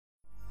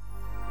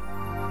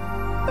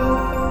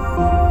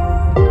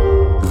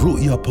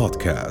رؤيا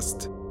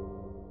بودكاست.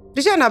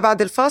 رجعنا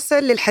بعد الفاصل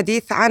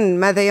للحديث عن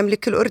ماذا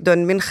يملك الأردن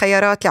من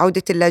خيارات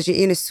لعودة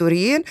اللاجئين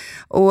السوريين،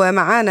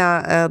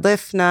 ومعانا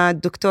ضيفنا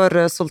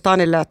الدكتور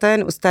سلطان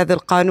اللاجئين أستاذ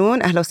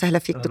القانون. أهلا وسهلا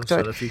فيك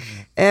دكتور. فيك.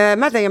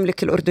 ماذا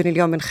يملك الأردن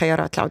اليوم من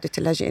خيارات لعودة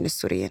اللاجئين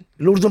السوريين؟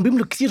 الأردن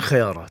بيملك كثير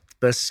خيارات،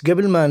 بس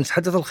قبل ما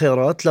نتحدث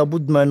الخيارات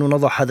لابد ما أنه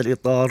نضع هذا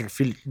الإطار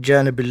في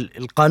الجانب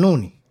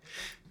القانوني.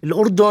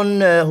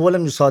 الأردن هو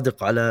لم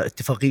يصادق على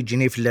اتفاقية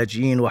جنيف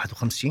اللاجئين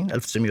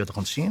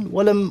 1951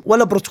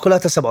 ولا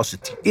بروتوكولاتها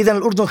 67. إذن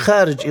الأردن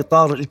خارج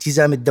إطار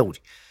الالتزام الدولي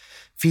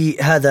في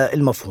هذا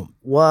المفهوم.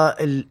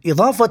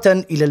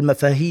 والإضافة إلى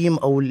المفاهيم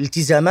أو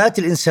الالتزامات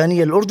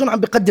الإنسانية، الأردن عم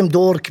بيقدم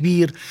دور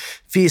كبير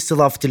في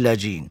استضافة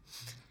اللاجئين.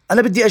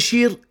 أنا بدي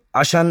أشير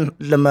عشان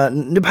لما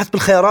نبحث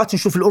بالخيارات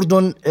نشوف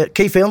الأردن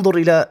كيف ينظر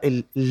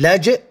إلى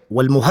اللاجئ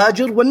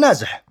والمهاجر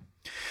والنازح.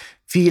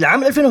 في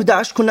العام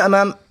 2011 كنا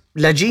أمام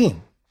لاجئين،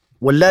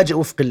 واللاجئ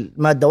وفق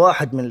المادة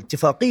 1 من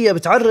الاتفاقية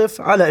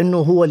بتعرف على أنه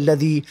هو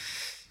الذي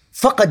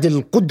فقد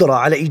القدرة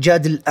على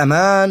إيجاد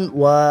الأمان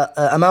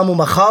وأمامه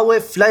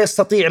مخاوف لا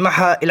يستطيع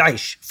معها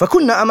العيش.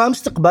 فكنا أمام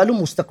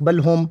استقبالهم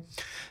واستقبلهم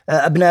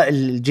أبناء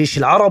الجيش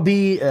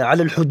العربي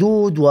على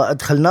الحدود،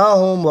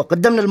 وأدخلناهم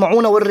وقدمنا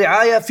المعونة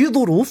والرعاية في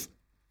ظروف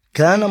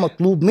كان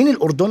مطلوب من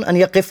الأردن أن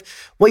يقف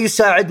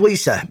ويساعد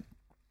ويساهم.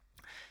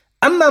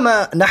 أما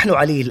ما نحن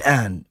عليه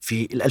الآن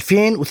في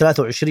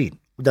 2023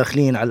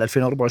 وداخلين على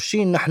 2024،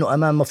 نحن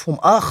أمام مفهوم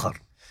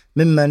آخر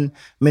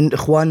من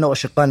إخواننا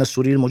وأشقائنا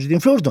السوريين الموجودين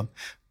في الأردن.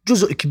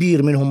 جزء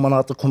كبير منهم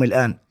مناطقهم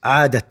الآن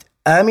عادت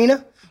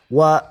آمنة،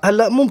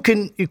 وهلأ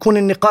ممكن يكون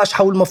النقاش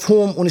حول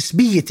مفهوم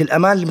ونسبية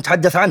الأمان اللي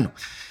متحدث عنه،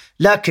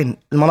 لكن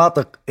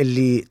المناطق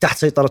اللي تحت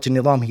سيطرة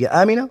النظام هي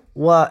آمنة.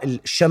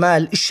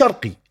 والشمال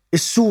الشرقي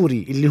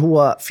السوري اللي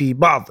هو في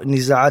بعض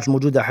النزاعات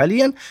الموجودة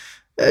حاليا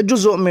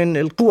جزء من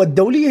القوى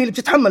الدولية اللي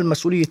بتتحمل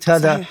مسؤولية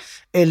هذا صحيح.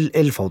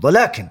 الفوضى.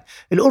 لكن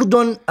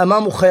الأردن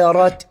أمامه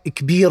خيارات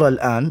كبيرة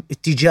الآن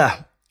اتجاه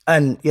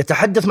أن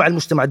يتحدث مع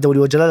المجتمع الدولي،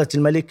 وجلالة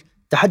الملك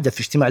تحدث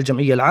في اجتماع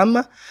الجمعية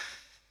العامة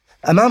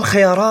أمام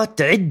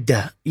خيارات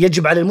عدة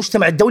يجب على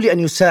المجتمع الدولي أن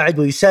يساعد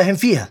ويساهم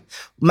فيها.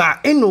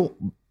 مع أنه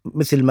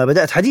مثل ما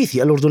بدأت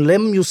حديثي الأردن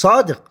لم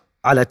يصادق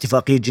على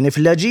اتفاقية جنيف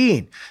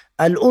اللاجئين.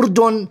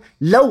 الأردن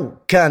لو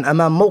كان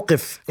أمام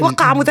موقف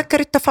وقع مذكر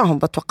التفاهم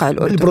بتوقع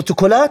الأردن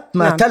البروتوكولات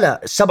ما نعم.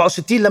 تلا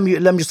 67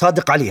 لم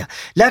يصادق عليها،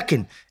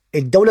 لكن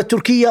الدولة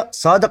التركية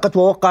صادقت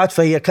ووقعت،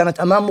 فهي كانت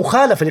أمام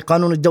مخالفة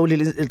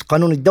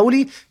القانون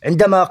الدولي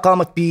عندما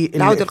قامت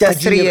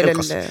بالتهجير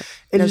القسري.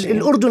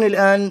 الأردن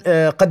الآن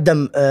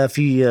قدم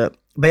في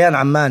بيان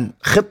عمان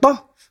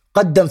خطة،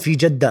 قدم في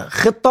جدة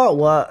خطة،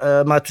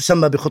 وما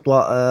تسمى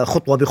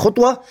خطوة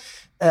بخطوة.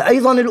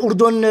 أيضا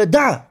الأردن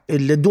دعا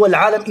الدول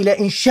العالم إلى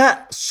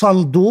إنشاء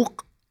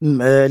صندوق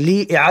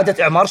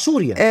لإعادة إعمار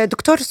سوريا.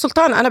 دكتور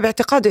سلطان، أنا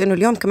باعتقادي أنه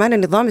اليوم كمان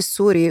النظام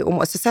السوري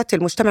ومؤسسات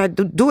المجتمع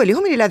الدولي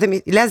هم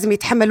اللي لازم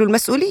يتحملوا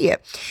المسؤولية،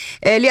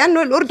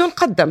 لأنه الأردن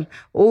قدم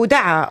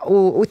ودعا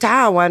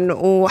وتعاون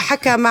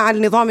وحكى مع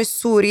النظام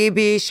السوري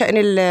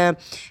بشأن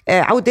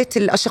عودة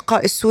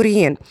الأشقاء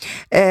السوريين.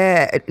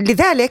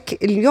 لذلك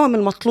اليوم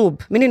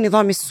المطلوب من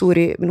النظام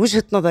السوري من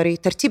وجهة نظري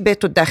ترتيب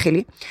بيته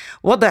الداخلي،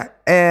 وضع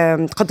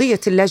قضية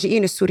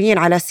اللاجئين السوريين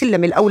على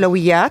سلم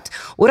الأولويات،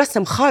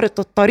 ورسم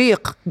خارطة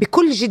الطريق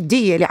بكل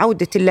جدية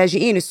لعودة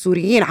اللاجئين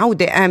السوريين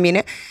عودة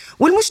آمنة.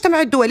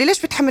 والمجتمع الدولي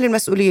ليش بتحمل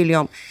المسؤولية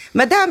اليوم؟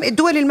 مدام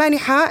الدول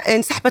المانحة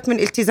انسحبت من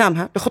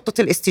التزامها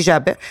لخطة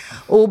الاستجابة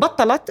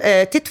وبطلت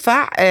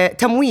تدفع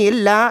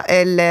تمويل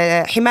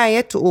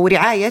لحماية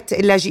ورعاية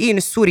اللاجئين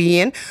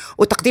السوريين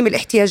وتقديم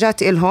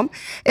الاحتياجات لهم،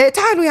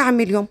 تعالوا يا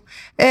عمي اليوم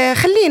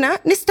خلينا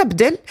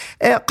نستبدل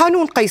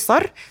قانون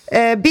قيصر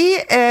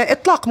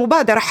بإطلاق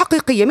مبادرة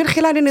حقيقية من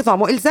خلال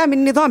النظام، وإلزام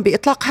النظام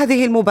بإطلاق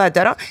هذه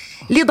المبادرة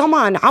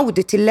لضمان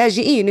عودة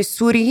اللاجئين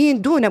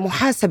السوريين دون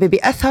محاسبة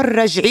بأثر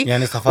رجعي،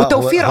 يعني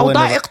وتوفير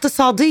أوضاع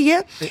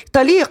اقتصادية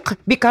تليق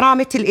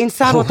بكرامة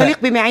الإنسان وتليق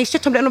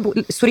بمعيشتهم، لأنه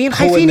السوريين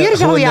خايفين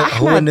يرجعوا. يا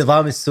أحمد، هو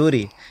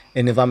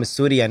النظام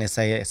السوري يعني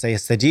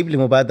سيستجيب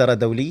لمبادرة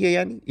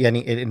دولية.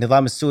 يعني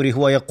النظام السوري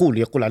هو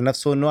يقول عن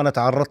نفسه أنه أنا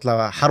تعرضت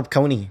لحرب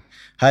كونية،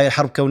 هاي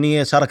الحرب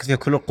كونية شاركت فيها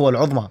كل القوى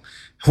العظمى،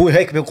 هو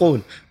هيك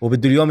بيقول،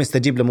 وبده اليوم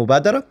يستجيب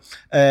لمبادرة.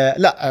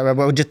 لا،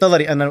 بوجهة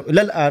نظري أنه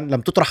للآن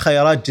لم تطرح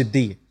خيارات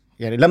جدية،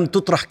 يعني لم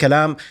تطرح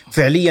كلام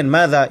فعليا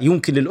ماذا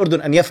يمكن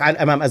للأردن أن يفعل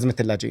أمام أزمة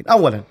اللاجئين.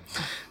 أولا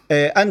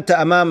أنت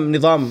أمام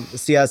نظام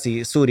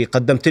سياسي سوري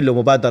قدمت له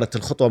مبادرة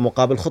الخطوة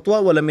مقابل خطوة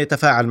ولم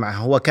يتفاعل معها.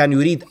 هو كان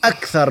يريد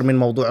أكثر من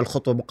موضوع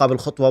الخطوة مقابل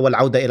خطوة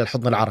والعودة إلى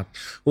الحضن العربي.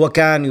 هو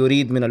كان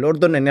يريد من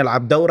الأردن أن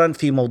يلعب دورا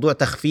في موضوع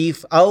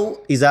تخفيف أو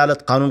إزالة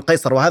قانون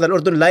قيصر، وهذا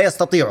الأردن لا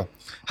يستطيعه.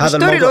 هذا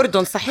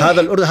الأردن صحيح،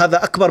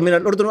 هذا أكبر من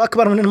الأردن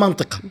وأكبر من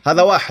المنطقة.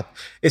 هذا واحد.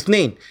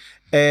 اثنين،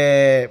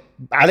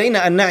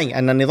 علينا أن نعي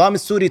أن النظام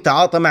السوري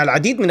تعاطى مع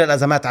العديد من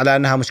الأزمات على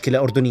أنها مشكلة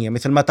أردنية،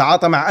 مثل ما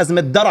تعاطى مع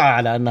أزمة درعا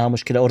على أنها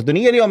مشكلة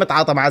أردنية، اليوم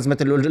تعاطى مع أزمة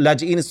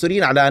اللاجئين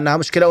السوريين على أنها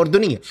مشكلة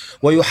أردنية،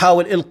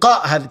 ويحاول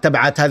إلقاء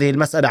تبعات هذه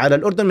المسألة على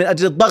الأردن من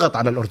أجل الضغط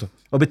على الأردن.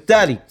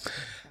 وبالتالي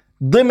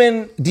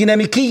ضمن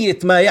ديناميكية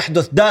ما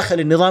يحدث داخل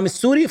النظام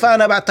السوري،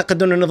 فأنا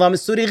بعتقد أن النظام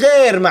السوري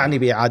غير معني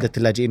بإعادة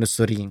اللاجئين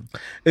السوريين.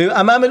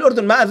 أمام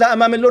الأردن، ماذا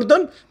أمام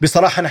الأردن؟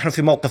 بصراحة نحن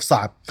في موقف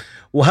صعب،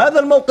 وهذا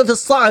الموقف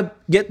الصعب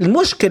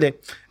المشكلة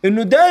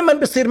أنه دائما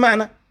بيصير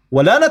معنا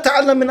ولا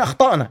نتعلم من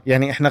أخطائنا.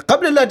 يعني إحنا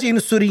قبل اللاجئين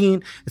السوريين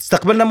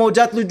استقبلنا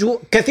موجات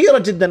لجوء كثيرة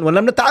جدا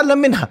ولم نتعلم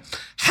منها،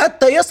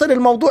 حتى يصل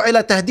الموضوع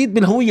إلى تهديد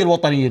بالهوية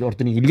الوطنية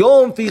الأردنية.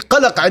 اليوم في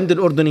قلق عند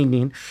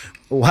الأردنيين،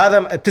 وهذا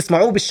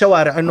تسمعوه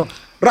بالشوارع أنه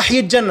رح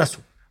يتجنسوا،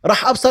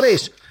 رح أبصر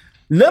إيش.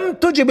 لم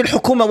تجب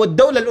الحكومة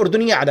والدولة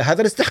الأردنية على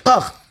هذا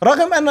الاستحقاق،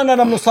 رغم أننا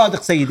لم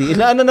نصادق سيدي،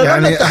 إلا أننا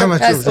يعني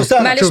أحمد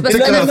معلش بس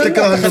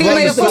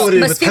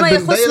فيما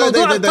يخص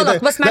موضوع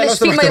القلق، بس معلش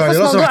فيما يخص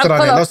موضوع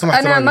القلق،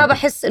 أنا ما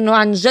بحس إنه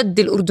عن جد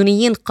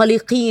الأردنيين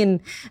قلقين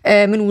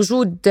من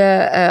وجود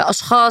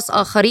أشخاص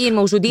آخرين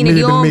موجودين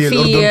اليوم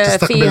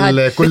في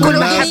هذا. كل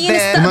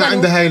الناس ما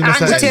عندها هاي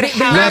المسائل،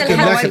 لكن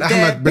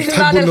أحمد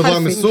بتحب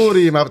النظام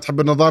السوري ما بتحب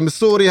النظام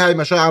السوري، هاي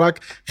مشاعرك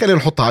خلينا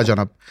نحطها على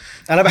جنب.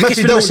 أنا بحكيش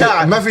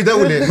بالمشاعر، ما في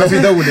دولة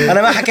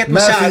أنا ما حكيت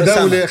مشاعر. ما في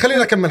دولة،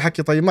 خلينا أكمل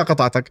حكي طيب ما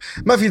قطعتك.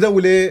 ما في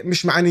دولة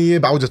مش معنية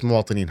بعودة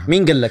مواطنينها.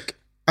 مين قال لك؟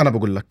 أنا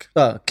بقول لك.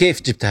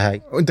 كيف جبتها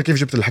هاي؟ وأنت كيف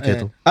جبت اللي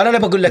حكيته؟ أنا لا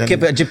بقول لك يعني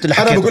كيف جبت اللي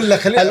حكيته. أنا بقول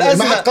لك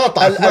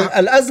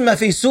الأزمة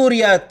في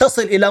سوريا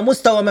تصل إلى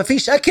مستوى ما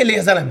فيش أكل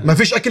يا زلمة. ما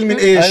فيش أكل من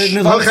إيش؟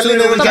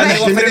 خلينا نرجع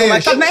نحكي من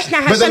إيش؟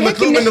 بدل ما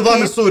تلوم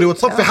النظام السوري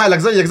وتصفي حالك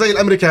زيك زي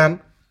الأمريكان،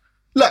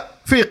 لا،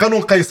 في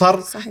قانون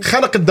قيصر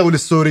خلق الدولة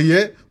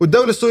السورية،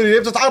 والدولة السورية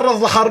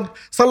بتتعرض لحرب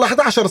صار لها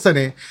 11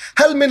 سنة.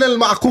 هل من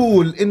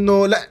المعقول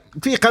إنه لا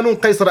في قانون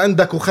قيصر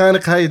عندك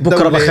وخانق هاي الدولة؟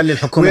 بكرة بخلي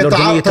الحكومة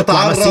الأردنية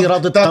تطلع مسيرة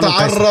ضد قانون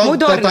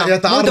قيصر.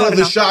 يتعرض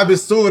الشعب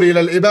السوري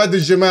للإبادة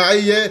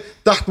الجماعية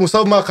تحت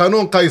مسمى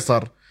قانون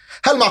قيصر.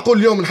 هل معقول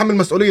اليوم نحمل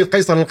مسؤولية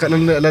قيصر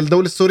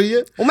للدولة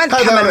السورية؟ وما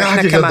نتحمل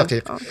معنا كمان.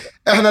 دقيق.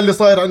 احنا اللي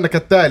صاير عندنا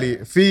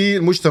كالتالي، في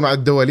المجتمع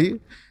الدولي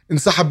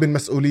انسحب من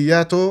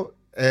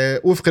مسؤولياته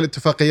وفق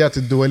الاتفاقيات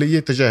الدولية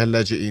تجاه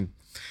اللاجئين.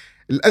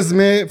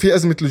 الأزمة في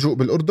أزمة لجوء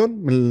بالأردن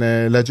من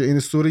اللاجئين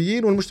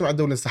السوريين، والمجتمع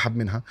الدولي انسحب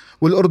منها،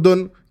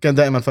 والأردن كان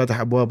دائما فاتح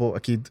أبوابه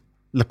أكيد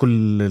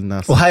لكل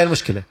الناس. وهاي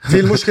المشكلة. في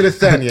المشكلة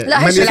الثانية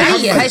لا هاي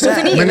شرعية، هاي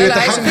شوفينية، من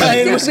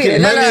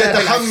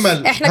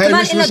يتحمل احنا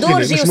كمان لنا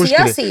دور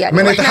جيوسياسي، يعني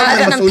من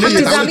يتحمل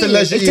مسؤولية عودة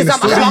اللاجئين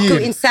التزام أخلاقي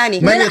وإنساني.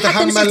 من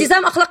يتحمل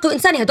التزام أخلاقي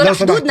وإنساني، هدول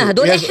حدودنا،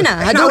 هدول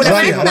احنا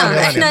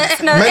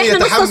من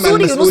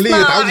يتحمل مسؤولية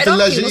عودة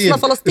اللاجئين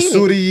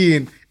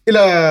السوريين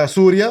إلى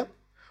سوريا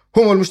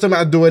هم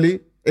المجتمع الدولي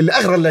اللي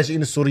أغرى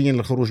اللاجئين السوريين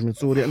للخروج من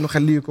سوريا، إنه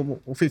خليكم،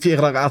 وفي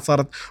إغراءات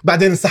صارت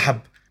بعدين انسحب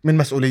من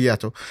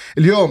مسؤولياته.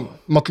 اليوم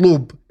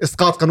مطلوب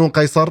إسقاط قانون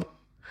قيصر،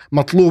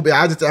 مطلوب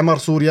إعادة إعمار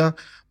سوريا،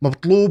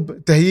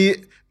 مطلوب تهيئ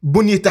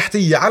بنية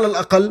تحتية على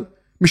الأقل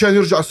مشان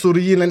يرجع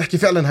السوريين لنحكي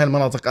فعلا هاي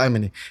المناطق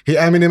آمنة.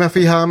 هي آمنة ما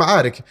فيها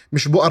معارك،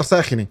 مش بؤر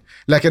ساخنة،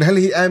 لكن هل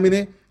هي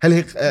آمنة؟ هل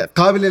هي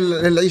قابلة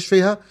للعيش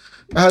فيها؟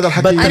 هذا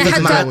الحكي. أنا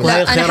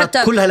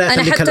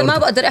حتى ما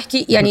بقدر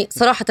أحكي، يعني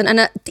صراحة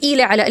أنا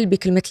تقيلة على قلبي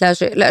كلمة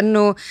لاجئ،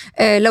 لأنه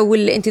لو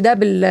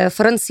الانتداب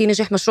الفرنسي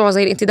نجح مشروع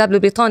زي الانتداب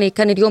البريطاني،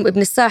 كان اليوم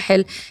ابن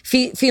الساحل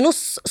في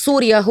نص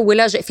سوريا هو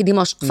لاجئ في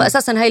دمشق.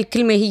 فأساسا هاي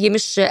الكلمة هي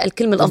مش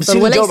الكلمة الأفضل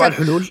وليست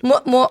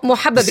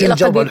محببة إلى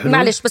قلبي.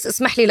 معلش بس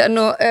اسمح لي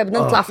لأنه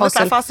بنطلع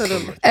فاصل.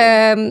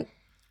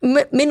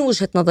 من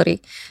وجهة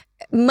نظري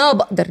ما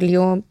بقدر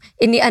اليوم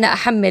إني أنا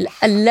أحمل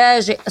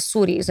اللاجئ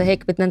السوري، إذا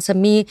هيك بدنا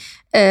نسميه،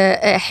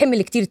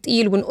 حمل كتير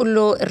تقيل ونقول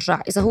له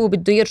ارجع. إذا هو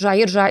بده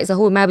يرجع، إذا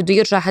هو ما بده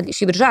يرجع، هذا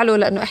الشيء برجع له،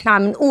 لأنه إحنا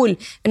عم نقول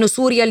إنه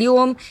سوريا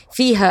اليوم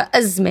فيها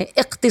أزمة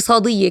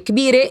اقتصادية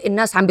كبيرة،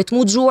 الناس عم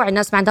بتموت جوع،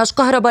 الناس ما عندهاش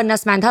كهرباء،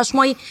 الناس ما عندهاش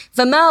مي.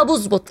 فما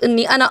بزبط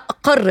إني أنا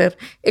أقرر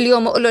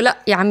اليوم أقول له لا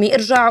يا عمي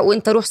ارجع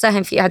وإنت روح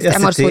ساهم في إعادة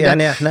إعمار سوريا.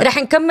 يعني رح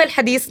نكمل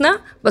حديثنا،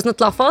 بس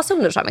نطلع فاصل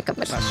ونرجع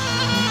نكمل.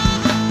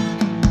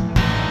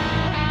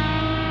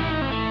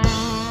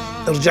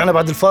 رجعنا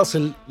بعد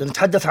الفاصل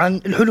لنتحدث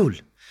عن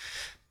الحلول.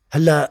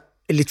 هلا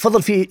اللي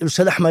تفضل فيه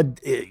الأستاذ أحمد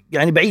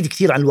يعني بعيد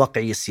كثير عن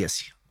الواقعية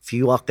السياسية.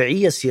 في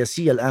واقعية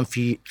سياسية الآن،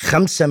 في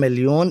 5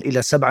 مليون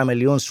إلى 7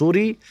 مليون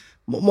سوري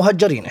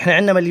مهجرين. إحنا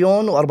عندنا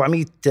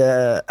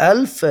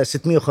 1,400,000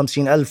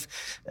 650,000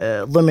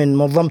 ضمن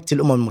منظمة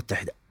الأمم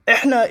المتحدة.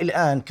 إحنا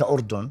الآن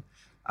كأردن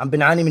عم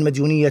بنعاني من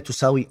مديونية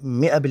تساوي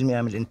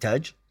 100% من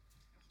الإنتاج.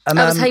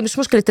 بس هاي مش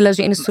مشكلة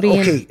اللاجئين السوريين.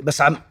 أوكي،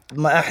 بس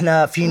ما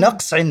إحنا في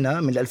نقص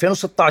عنا من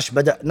 2016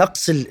 بدأ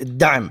نقص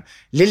الدعم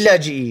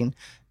للاجئين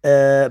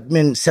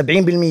من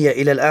 70%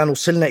 إلى الآن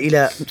وصلنا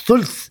إلى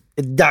ثلث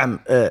الدعم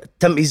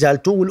تم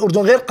إزالته،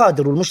 والأردن غير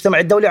قادر، والمجتمع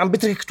الدولي عم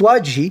بترك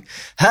تواجهي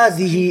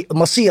هذه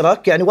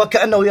مصيرك، يعني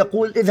وكأنه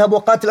يقول اذهب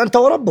وقاتل أنت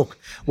وربك.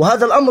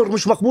 وهذا الأمر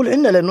مش مقبول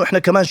عنا، لأنه إحنا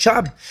كمان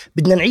شعب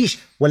بدنا نعيش،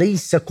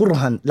 وليس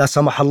كرها لا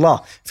سمح الله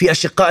في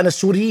أشقائنا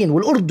السوريين.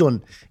 والأردن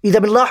إذا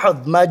بنلاحظ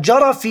ما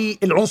جرى في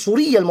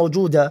العنصرية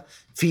الموجودة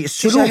في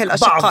السلوك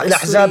بعض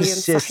الأحزاب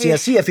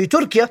السياسية في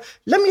تركيا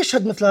لم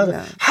يشهد مثل هذا.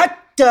 لا.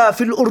 حتى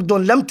في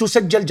الأردن لم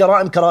تسجل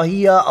جرائم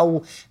كراهية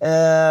أو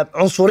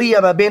عنصرية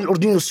ما بين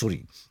الأردنيين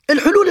والسوريين.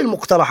 الحلول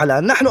المقترحة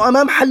الآن، نحن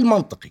أمام حل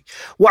منطقي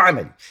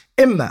وعملي،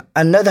 إما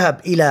أن نذهب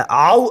إلى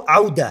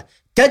عودة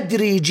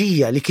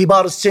تدريجية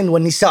لكبار السن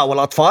والنساء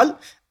والأطفال،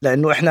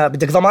 لأنه إحنا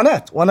بدك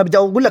ضمانات. وأنا بدي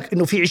أقول لك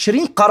إنه في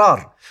 20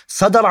 قرار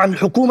صدر عن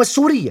الحكومة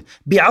السورية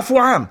بعفو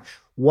عام،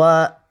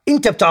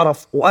 وإنت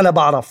بتعرف وأنا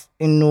بعرف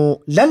إنه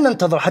لن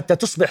ننتظر حتى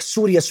تصبح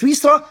سوريا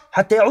سويسرا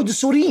حتى يعود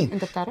السوريين.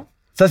 أنت بتعرف؟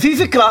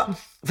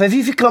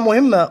 ففي فكرة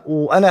مهمة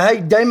وأنا هاي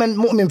دائما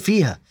مؤمن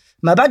فيها.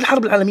 ما بعد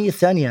الحرب العالمية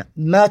الثانية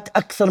مات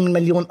أكثر من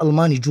 1,000,000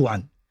 ألماني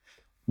جوعا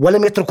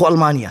ولم يتركوا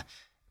ألمانيا.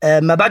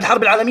 ما بعد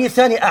الحرب العالمية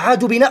الثانية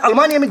أعادوا بناء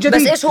ألمانيا من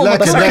جديد. بس إيش هو؟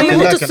 بس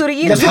يموتوا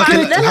السوريين. لا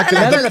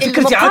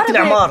فكرة إعادة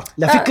الإعمار،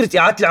 فكرة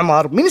إعادة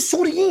الإعمار من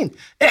السوريين.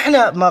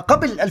 إحنا ما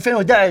قبل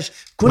 2011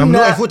 كنا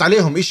ممنوع يفوت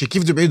عليهم إشي.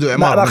 كيف بده بعيدوا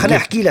إعمار؟ خليني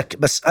أحكي لك.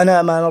 بس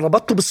أنا ما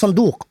ربطته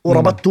بالصندوق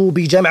وربطته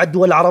بجامعة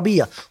الدول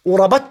العربية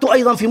وربطته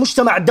أيضا في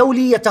مجتمع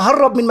دولي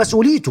يتهرب من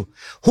مسؤوليته.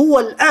 هو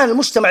الآن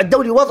المجتمع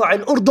الدولي وضع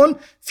الأردن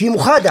في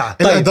مخادعة.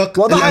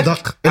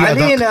 الأدق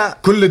علينا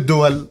كل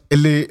الدول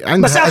اللي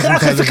عندها بس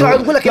آخر فكرة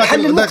أقول لك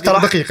الحل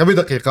المقترح.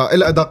 بدقيقة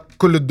الأدق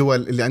كل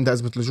الدول اللي عندها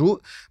أزمة لجوء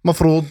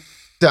مفروض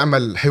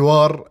تعمل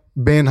حوار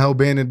بينها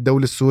وبين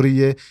الدولة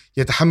السورية،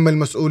 يتحمل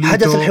مسؤوليته.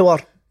 حدث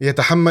الحوار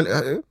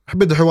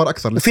بده حوار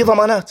أكثر في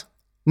ضمانات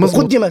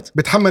قدمت،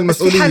 بتحمل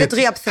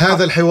مسؤولية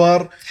هذا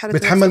الحوار،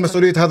 بتحمل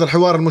مسؤولية هذا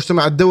الحوار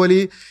المجتمع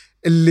الدولي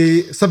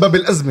اللي سبب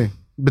الأزمة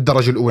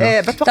بالدرجة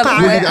الأولى. بتوقع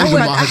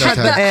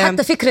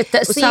حتى فكرة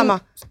تقسيم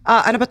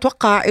أنا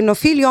بتوقع إنه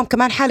في اليوم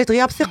كمان حالة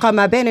غياب ثقة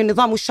ما بين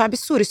النظام والشعب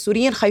السوري.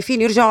 السوريين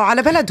خايفين يرجعوا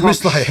على بلدهم. مش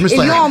صحيح.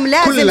 اليوم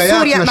لازم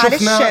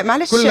سوريا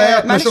معلش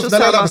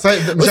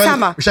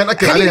مشان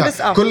أكد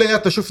عليها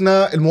كلياتنا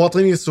شفنا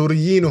المواطنين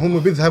السوريين وهم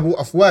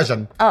بيذهبوا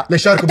أفواجا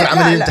ليشاركوا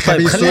بالعملية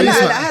الانتخابية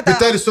السورية.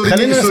 بالتالي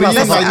السوريين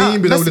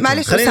ظالمين بدولتهم.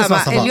 معلش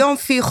اليوم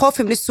في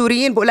خوف من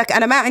السوريين، بقول لك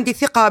أنا ما عندي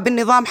ثقة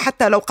بالنظام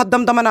حتى لو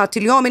قدم ضمانات.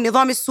 اليوم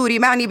النظام السوري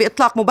معني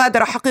بإطلاق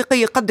مبادرة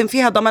حقيقية يقدم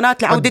فيها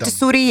ضمانات لعودة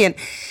السوريين.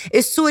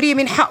 السوري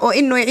من حقه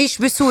إنه يعيش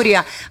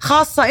بسوريا،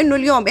 خاصة إنه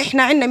اليوم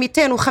إحنا عندنا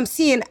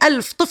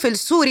 250,000 طفل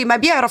سوري ما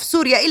بيعرف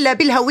سوريا إلا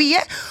بالهوية،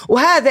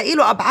 وهذا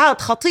له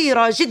أبعاد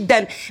خطيرة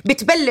جدا.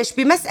 بتبلش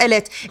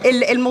بمسألة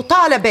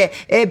المطالبة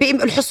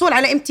بالحصول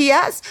على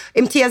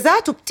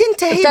امتيازات،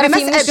 وبتنتهي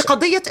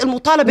بقضية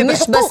المطالبة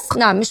بحقوق.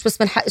 مش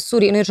بس من حق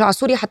السوري إنه يرجع على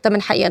سوريا، حتى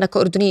من حقي أنا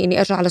كأردنية إني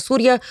أرجع على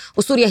سوريا،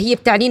 وسوريا هي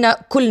بتعنينا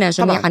كلنا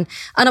جميعا. طبعا.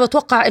 أنا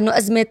بتوقع إنه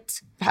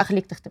رح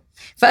أخليك تختم.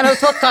 فأنا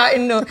بتوقع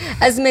إنه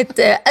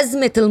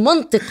أزمة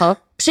المنطقة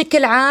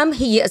بشكل عام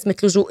هي أزمة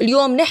لجوء.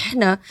 اليوم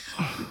نحن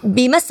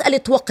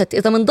بمسألة وقت،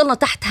 إذا منضلنا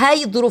تحت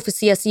هاي الظروف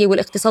السياسية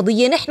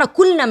والاقتصادية، نحن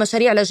كلنا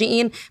مشاريع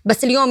لاجئين.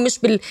 بس اليوم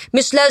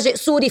مش لاجئ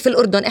سوري في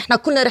الأردن، إحنا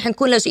كلنا رح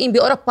نكون لاجئين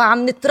بأوروبا،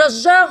 عم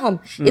نترجاهم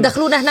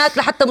يدخلونا هناك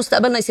لحتى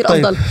مستقبلنا يصير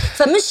أفضل.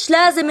 فمش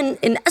لازم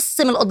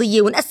نقسم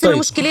القضية ونقسم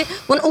المشكلة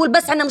ونقول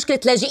بس عنا مشكلة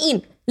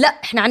لاجئين. لا،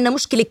 احنا عندنا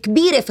مشكلة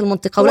كبيرة في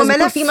المنطقة، ولازم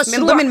يكون في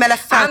مشروع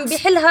عم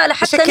بيحلها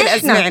لحتى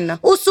نحن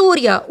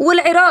وسوريا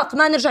والعراق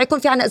ما نرجع يكون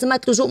في عنا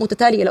أزمات لجوء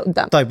متتالية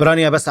لقدام. طيب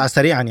رانيا، بس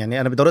سريعا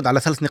يعني أنا بدي أرد على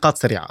 3 نقاط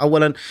سريعة.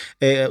 أولا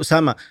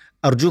أسامة،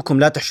 أرجوكم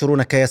لا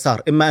تحشرونا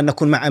كيسار، إما أن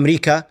نكون مع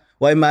أمريكا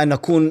وإما أن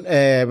نكون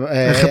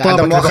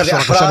عدم مؤاخذ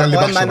أحرار،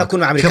 وإما أن نكون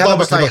مع أمريكا.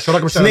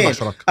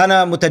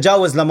 أنا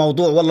متجاوز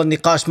لموضوع والله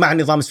النقاش مع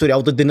النظام السوري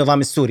أو ضد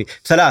النظام السوري.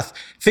 3،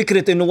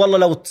 فكرة إنه والله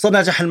لو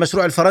نجح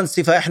المشروع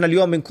الفرنسي فإحنا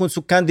اليوم بنكون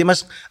سكان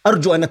دمشق،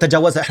 أرجو أن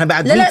نتجاوزها. إحنا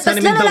بعد 100 سنة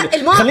من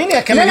دولة. خليني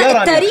أكمل يا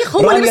رانيا. التاريخ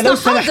هو اللي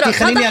مستحضرك.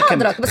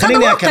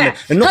 خليني أكمل.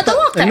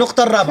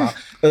 النقطة الرابعة،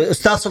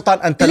 أستاذ سلطان،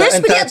 أنت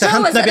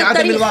اتهمتنا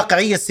بعدم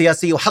الواقعية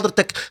السياسية،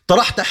 وحضرتك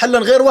طرحت حلا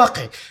غير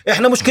واقعي.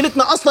 إحنا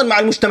مشكلتنا أصلا مع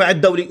المجتمع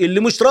الدولي اللي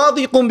مش راضي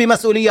يقوم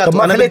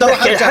بمسؤولياته.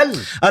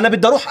 أنا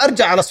بدي أروح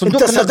أرجع على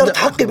صندوق النقد. صدرت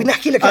حقي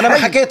بنحكي لك.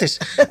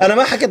 أنا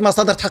ما حكيت ما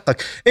صدرت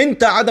حقك.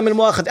 أنت عدم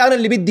المؤاخذ أنا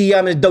اللي بدي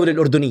إياه من الدولة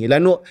الأردنية،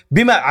 لأنه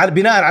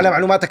بناء على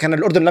معلوماتك أن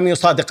الأردن لم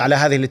يصادق على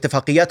هذه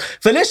الاتفاقيات،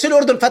 فليش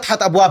الأردن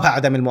فتحت أبوابها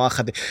عدم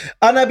المؤاخذة؟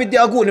 أنا بدي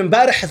أقول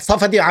امبارح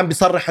الصفدي عم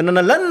بيصرح أننا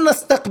لن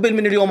نستقبل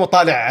من اليوم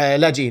وطالع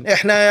لاجئين.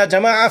 إحنا يا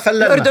جماعة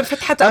فلنا. الأردن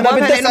فتحت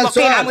أبوابها لأنه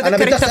وقيعة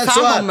مذكرة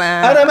تفاهم.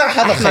 أنا مع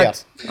هذا الخيار،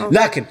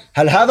 لكن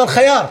هل هذا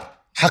الخيار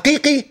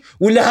حقيقي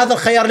ولا هذا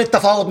الخيار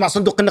للتفاوض مع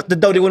صندوق النقد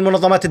الدولي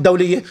والمنظمات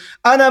الدولية؟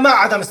 أنا مع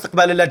عدم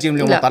استقبال اللاجئين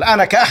اليوم طالع.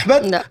 أنا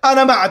كأحمد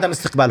أنا مع عدم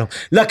استقبالهم،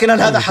 لكن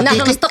هل هذا حقيقي؟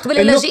 نحن نستقبل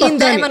اللاجئين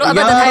دائما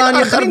وأبدا. هاي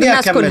الأرض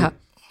الناس كلها.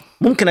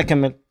 ممكن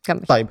أكمل؟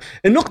 طيب،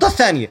 النقطة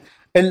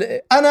الثانية،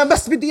 أنا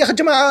بس بدي يا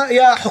جماعة،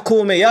 يا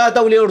حكومة يا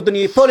دولة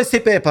أردنية، بوليسي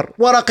بيبر،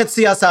 ورقة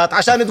سياسات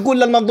عشان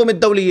تقول للمنظومة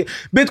الدولية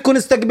بدكم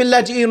نستقبل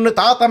لاجئين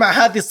ونتعاطى مع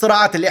هذه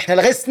الصراعات اللي إحنا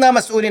لغسنا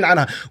مسؤولين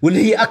عنها،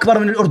 واللي هي أكبر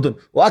من الأردن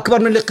وأكبر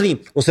من الإقليم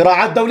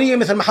وصراعات دولية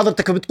مثل ما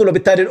حضرتك بتقول،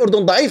 وبالتالي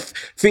الأردن ضعيف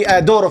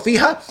في دوره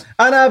فيها.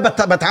 أنا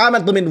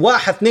بتعامل ضمن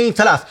 1 2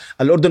 3.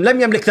 الأردن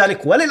لم يملك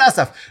ذلك،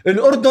 وللأسف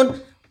الأردن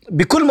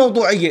بكل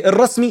موضوعية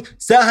الرسمي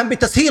ساهم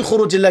بتسهيل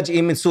خروج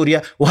اللاجئين من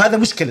سوريا، وهذا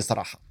مشكلة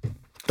صراحة.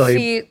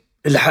 طيب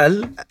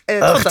الحل،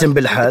 أختم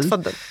بالحل.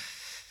 تفضل.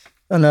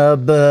 أنا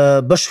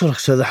بشكرك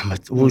أستاذ أحمد،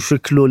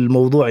 وشكله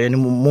الموضوع يعني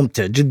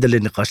ممتع جدا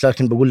للنقاش،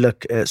 لكن بقول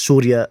لك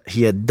سوريا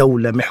هي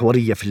دولة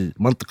محورية في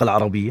المنطقة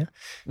العربية،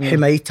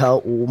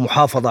 حمايتها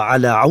ومحافظة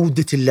على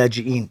عودة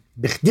اللاجئين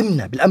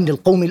بخدمنا بالأمن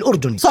القومي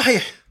الأردني.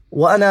 صحيح.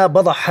 وأنا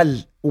بضع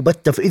حل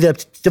وبتف إذا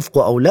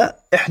بتتفقوا أو لا،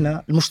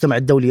 إحنا المجتمع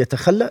الدولي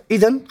يتخلى،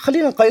 إذن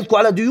خلينا نقايدكم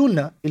على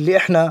ديوننا اللي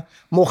إحنا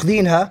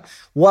مأخذينها،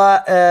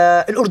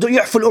 والأردن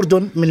يعفو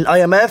الأردن من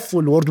الIMF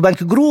والورد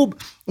بانك جروب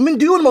من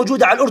ديون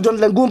موجودة على الأردن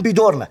لنقوم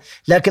بدورنا.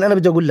 لكن أنا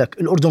بدي أقول لك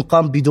الأردن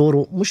قام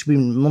بدوره مش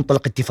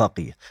بمنطلق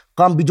اتفاقية،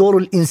 قام بدوره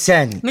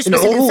الإنساني، مش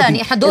بس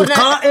الإنساني، إحنا دورنا،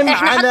 إحنا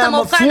حتى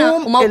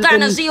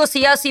موقعنا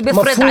الجيوسياسي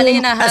بيفرض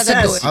علينا هذا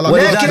الدور.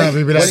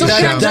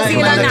 شكرا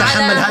جزيلا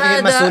نتحمل هذه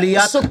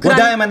المسؤوليات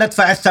ودائما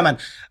ندفع الثمن.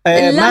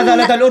 ماذا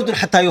لدى الأردن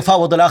حتى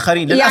يفاوض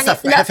الآخرين؟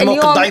 للأسف يعني في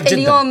موقف ضعيف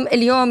جدا.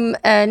 اليوم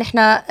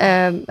نحن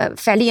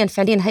فعليا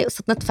هي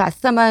قصة ندفع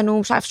الثمن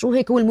ومش عارف شو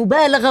هيك،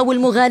 والمبالغة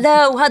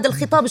والمغالاة وهذا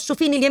الخطاب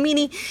الشوفيني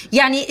اليميني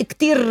يعني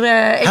كتير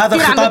هذا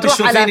الخطاب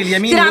الشوفيني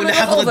اليميني واللي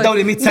حفظ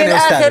الدولة 100 سنة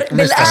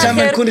أستاذ عشان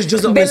ما نكونش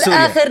جزء من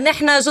سوريا. بالآخر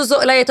نحن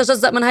جزء لا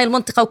يتجزأ من هاي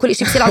المنطقة، وكل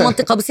شيء بصير على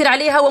المنطقة بصير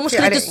عليها،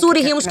 ومشكلة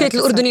السوري هي مشكلة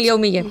الأردني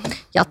اليومية.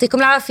 يعطيكم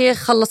العافية.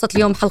 خلصت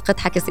اليوم حلقة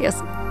حكي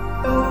سياسي.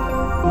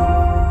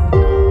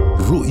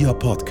 رؤيا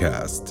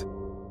بودكاست.